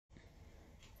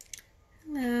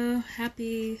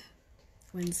happy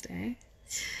Wednesday.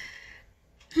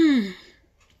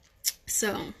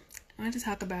 So, I want to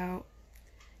talk about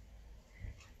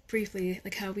briefly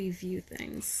like how we view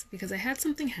things, because I had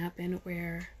something happen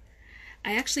where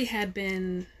I actually had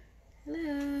been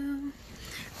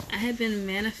I had been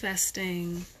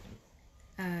manifesting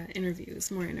more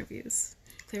interviews.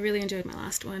 So I really enjoyed my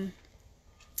last one.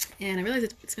 And I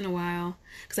realized it's been a while,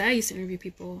 because I used to interview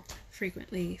people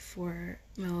frequently for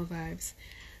Mellow Vybes,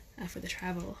 for the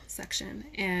travel section.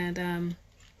 And,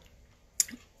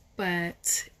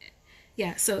 but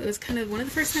yeah, so it was kind of one of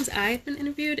the first times I had been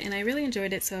interviewed, and I really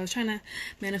enjoyed it. So I was trying to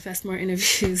manifest more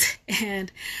interviews,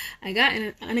 and I got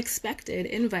an unexpected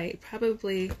invite,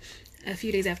 probably a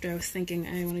few days after I was thinking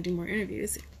I want to do more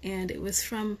interviews. And it was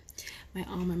from my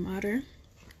alma mater.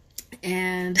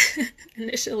 And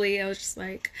initially I was just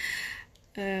like,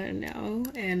 no,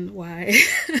 and why?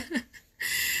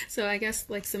 So I guess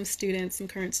like some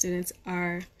current students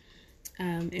are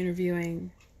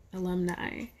interviewing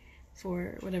alumni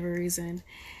for whatever reason.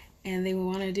 And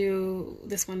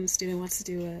this one student wants to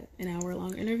do an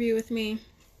hour-long interview with me.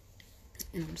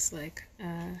 And I'm just like,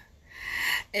 and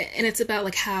it's about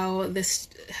like how this,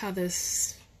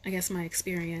 I guess my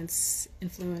experience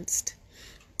influenced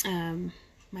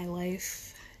my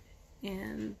life.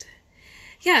 And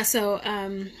yeah, so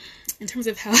in terms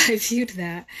of how I viewed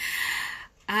that,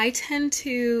 I tend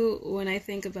to, when I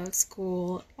think about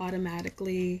school,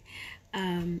 automatically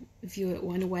view it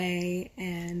one way,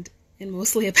 and in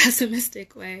mostly a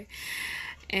pessimistic way.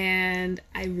 And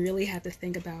I really had to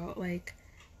think about like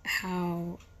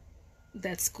how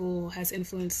that school has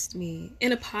influenced me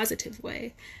in a positive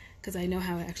way, because I know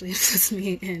how it actually influenced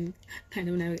me in kind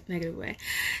of a negative way.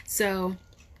 So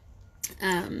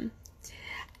and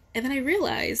then I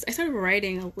realized, I started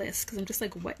writing a list, because I'm just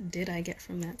like, what did I get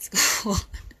from that school?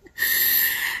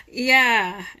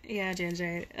 yeah,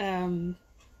 J&J.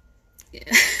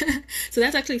 Yeah. So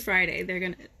that's actually Friday.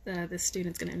 The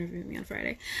student's gonna interview me on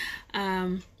Friday.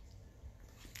 Yeah,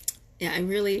 I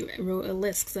really wrote a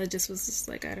list, because I just was just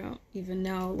like, I don't even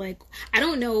know. Like, I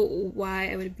don't know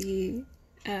why I would be,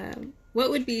 what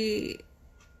would be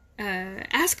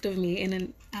asked of me in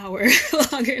an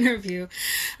hour-long interview.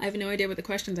 I have no idea what the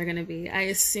questions are going to be. I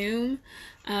assume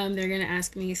they're going to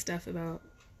ask me stuff about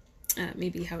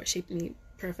maybe how it shaped me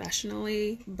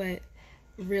professionally, but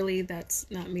really that's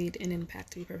not made an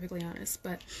impact, to be perfectly honest.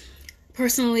 But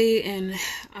personally and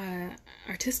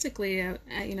artistically,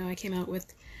 I came out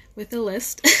with a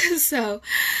list. So,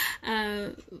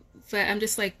 but I'm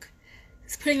just like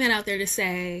putting that out there to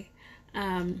say,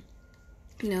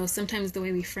 sometimes the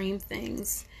way we frame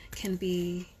things can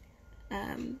be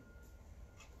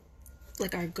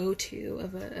like our go-to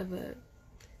of a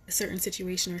certain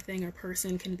situation or thing or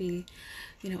person can be,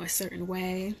 a certain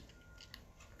way.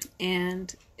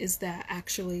 And is that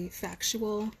actually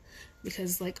factual?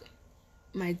 Because like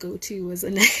my go-to was a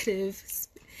negative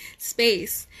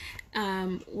space,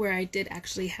 where I did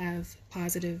actually have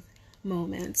positive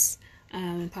moments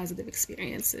and positive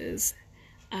experiences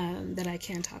that I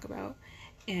can talk about.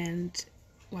 And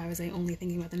why was I only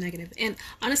thinking about the negative? And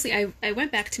honestly, I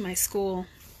went back to my school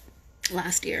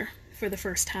last year for the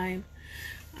first time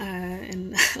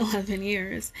in 11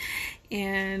 years.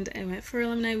 And I went for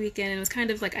alumni weekend, and it was kind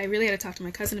of like, I really had to talk to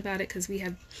my cousin about it, because we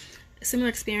have a similar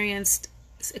experience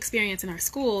in our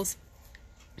schools.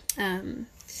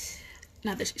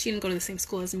 Not that she didn't go to the same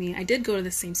school as me. I did go to the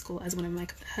same school as one of my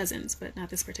cousins, but not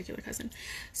this particular cousin.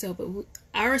 So, but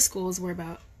our schools were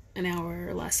about an hour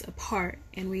or less apart,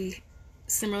 and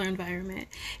similar environment,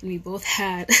 and we both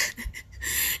had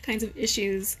kinds of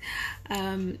issues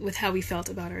with how we felt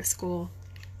about our school.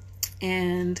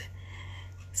 And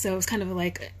so it was kind of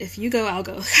like, if you go, I'll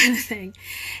go kind of thing.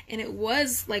 And it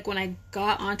was like, when I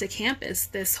got onto campus,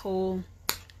 this whole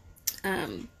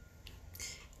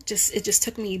it just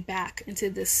took me back into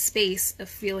this space of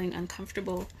feeling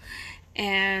uncomfortable.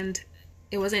 And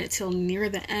it wasn't until near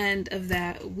the end of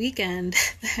that weekend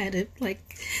that I had to like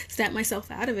snap myself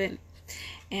out of it.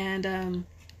 And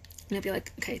I'd be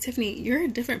like, okay, Tiffany, you're a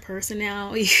different person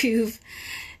now. You've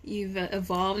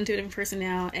evolved into a different person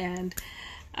now. And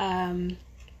to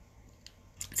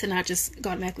not just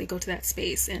automatically go to that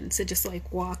space, and to just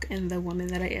like walk in the woman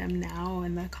that I am now,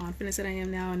 and the confidence that I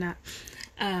am now, and not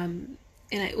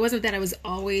and it wasn't that I was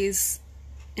always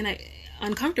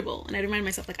uncomfortable. And I remind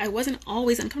myself, like, I wasn't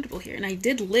always uncomfortable here, and I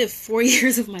did live 4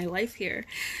 years of my life here.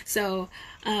 So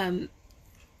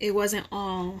it wasn't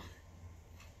all,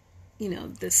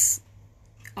 this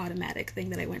automatic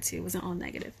thing that I went to. It wasn't all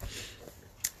negative.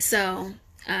 So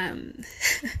I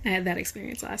had that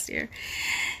experience last year.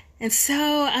 And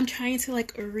so I'm trying to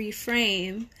like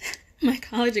reframe my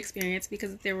college experience,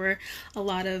 because there were a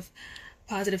lot of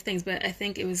positive things, but I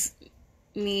think it was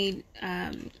me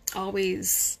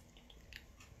always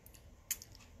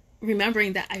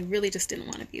remembering that I really just didn't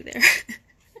want to be there.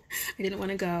 I didn't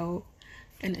want to go,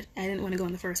 and I didn't want to go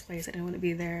in the first place. I didn't want to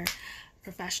be there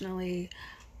professionally.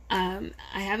 I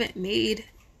haven't made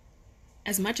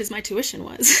as much as my tuition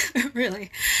was, really.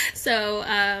 So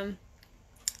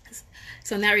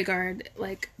in that regard,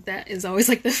 like, that is always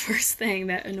like the first thing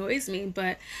that annoys me,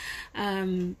 but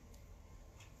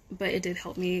it did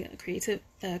help me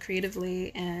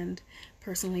creatively and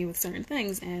personally with certain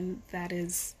things, and that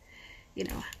is,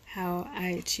 how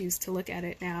I choose to look at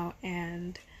it now.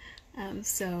 And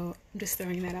so I'm just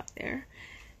throwing that out there.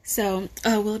 So,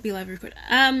 will it be live recorded?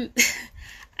 I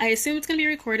assume it's going to be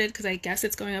recorded, because I guess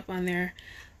it's going up on their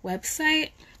website.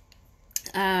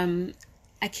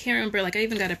 I can't remember, like, I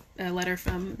even got a letter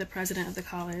from the president of the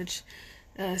college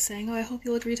saying, I hope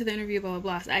you'll agree to the interview, blah,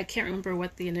 blah, blah. I can't remember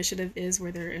what the initiative is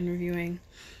where they're interviewing.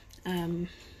 I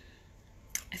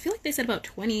feel like they said about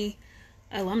 20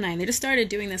 alumni, and they just started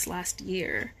doing this last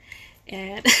year.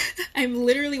 And I'm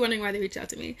literally wondering why they reached out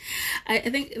to me. I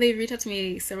think they reached out to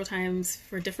me several times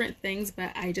for different things,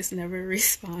 but I just never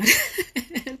respond.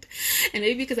 And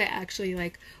maybe because I actually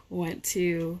like went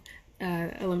to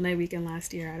alumni weekend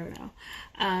last year, I don't know.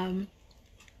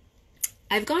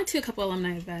 I've gone to a couple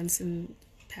alumni events in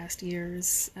past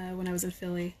years when I was in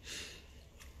Philly,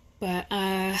 but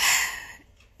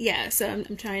yeah. So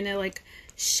I'm trying to like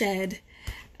shed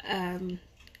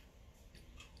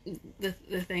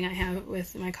the thing I have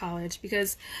with my college,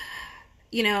 because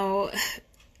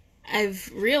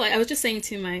I've realized, I was just saying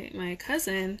to my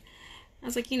cousin, I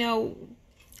was like, it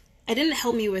didn't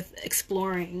help me with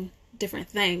exploring different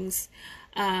things,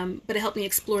 but it helped me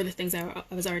explore the things I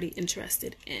was already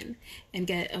interested in and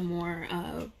get a more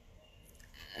a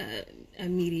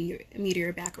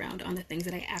meatier background on the things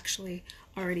that I actually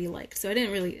already liked. So I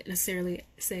didn't really necessarily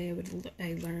say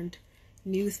I learned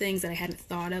new things that I hadn't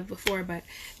thought of before, but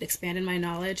it expanded my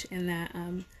knowledge, and that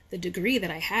the degree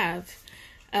that I have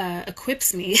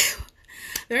equips me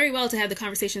very well to have the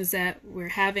conversations that we're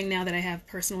having now, that I have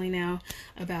personally now,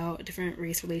 about different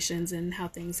race relations and how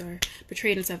things are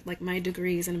portrayed and stuff. Like, my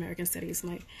degree is in American Studies.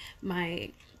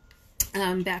 My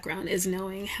background is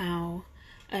knowing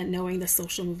the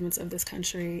social movements of this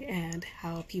country and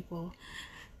how people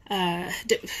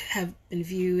have been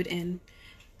viewed and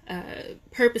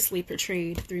purposely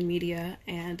portrayed through media,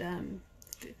 and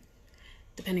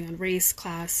depending on race,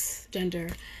 class, gender,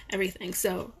 everything.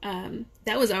 So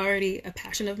that was already a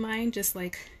passion of mine, just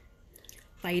like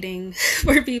fighting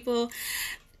for people.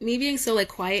 Me being so like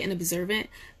quiet and observant,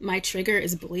 my trigger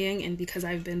is bullying, and because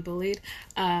I've been bullied,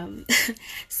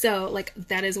 so like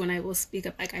that is when I will speak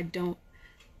up. Like, I don't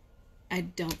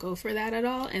go for that at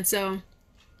all. And so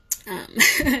I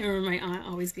remember my aunt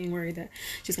always being worried that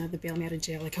she's gonna have to bail me out of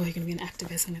jail. Like, oh, you're gonna be an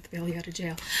activist, I'm gonna have to bail you out of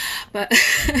jail. But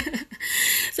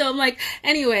so I'm like,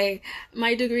 anyway,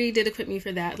 my degree did equip me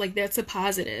for that. Like, that's a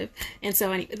positive. And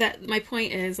so that my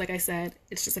point is, like I said,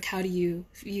 it's just like, how do you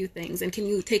view things, and can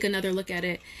you take another look at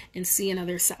it and see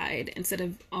another side instead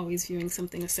of always viewing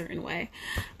something a certain way.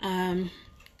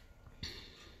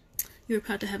 You were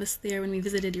proud to have us there when we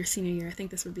visited your senior year. I think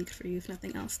this would be good for you, if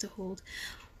nothing else, to hold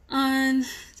on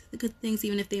to the good things,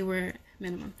 even if they were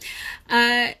minimum.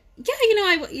 You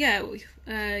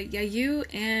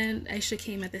and Aisha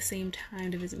came at the same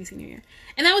time to visit me senior year,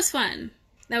 and that was fun.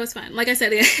 Like I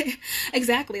said,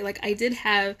 exactly. Like, I did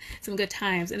have some good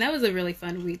times, and that was a really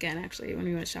fun weekend, actually, when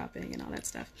we went shopping and all that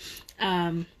stuff.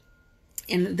 And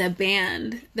the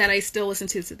band that I still listen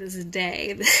to this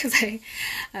day, because I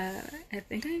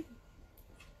think I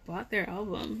bought their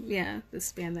album. Yeah,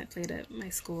 this band that played at my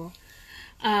school.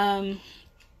 That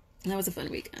was a fun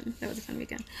weekend.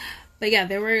 But yeah,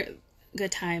 there were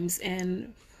good times,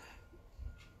 and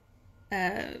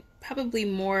probably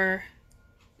more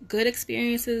good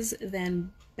experiences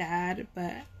than bad,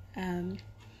 but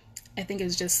I think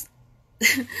it's just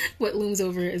what looms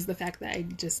over is the fact that I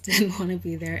just didn't want to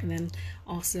be there, and then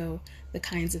also the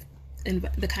kind of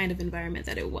environment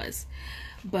that it was.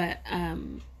 But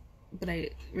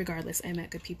regardless, I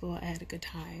met good people. I had a good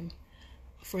time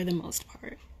for the most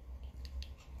part.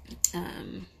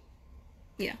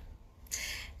 Yeah.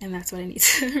 And that's what I need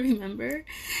to remember.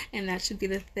 And that should be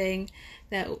the thing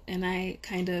and I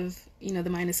kind of, the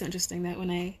mind is so interesting that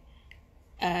when I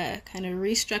kind of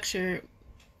restructure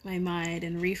my mind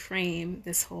and reframe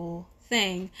this whole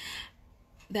thing,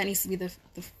 that needs to be the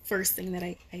first thing that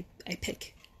I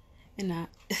pick, and not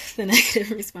the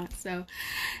negative response. So,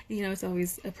 it's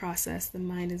always a process. The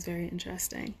mind is very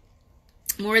interesting.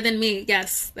 More Than Me.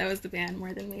 Yes, that was the band,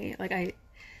 More Than Me. Like I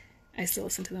still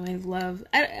listen to them. I love.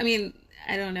 I mean,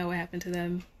 I don't know what happened to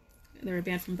them. They were a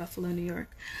band from Buffalo, New York.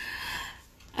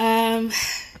 Um,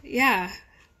 yeah,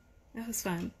 that was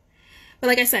fun. But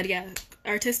like I said, yeah,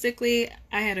 artistically,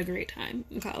 I had a great time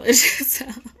in college. So,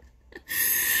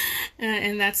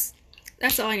 and that's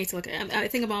all I need to look at. I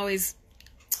think I'm always,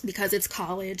 because it's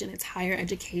college and it's higher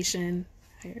education.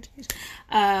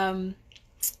 Um,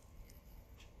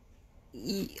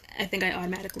 I think I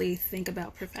automatically think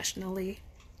about professionally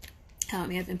how it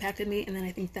may have impacted me, and then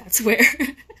I think that's where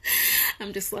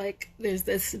I'm just like, there's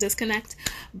this disconnect.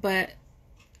 But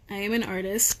I am an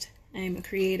artist, I am a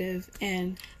creative,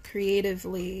 and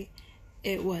creatively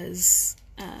it was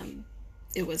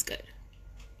good.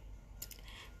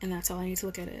 And that's all I need to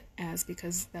look at it as,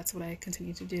 because that's what I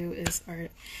continue to do, is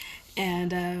art.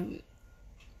 And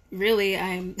really,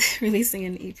 I'm releasing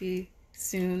an EP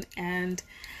soon, and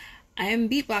I am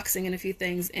beatboxing in a few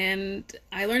things, and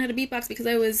I learned how to beatbox because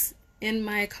I was in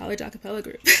my college a cappella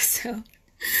group. So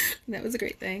that was a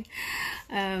great thing.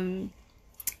 Since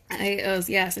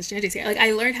Janji's here, like,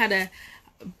 I learned how to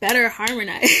better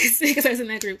harmonize because I was in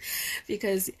that group.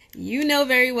 Because you know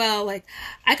very well, like,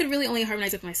 I could really only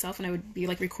harmonize with myself, and I would be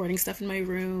like recording stuff in my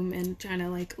room and trying to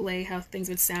like lay how things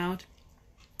would sound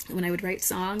when I would write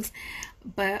songs.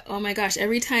 But oh my gosh,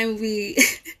 every time we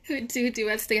would do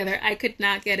duets together, I could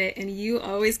not get it, and you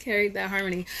always carried that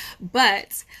harmony.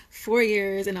 But 4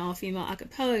 years in an all-female a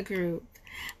cappella group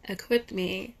equipped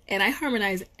me, and I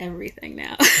harmonize everything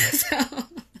now.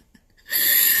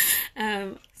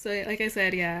 So like I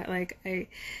said, yeah, like, I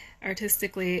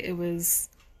artistically, it was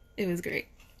great,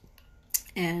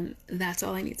 and that's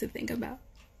all I need to think about.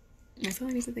 That's all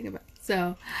I need to think about.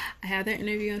 So I have that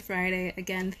interview on Friday.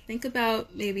 Again, think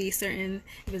about maybe if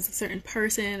it's a certain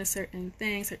person, a certain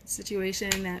thing, certain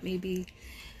situation that maybe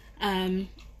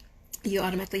you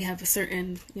automatically have a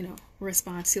certain,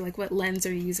 response to. Like, what lens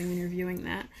are you using when you're viewing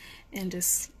that? And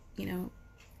just,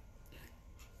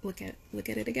 look at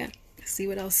it again. See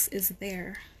what else is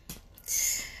there.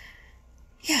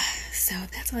 Yeah, so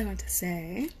that's all I want to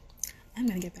say. I'm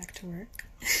gonna get back to work.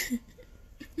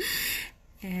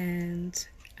 And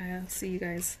I'll see you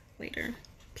guys later.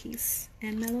 Peace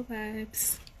and mellow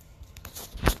vibes.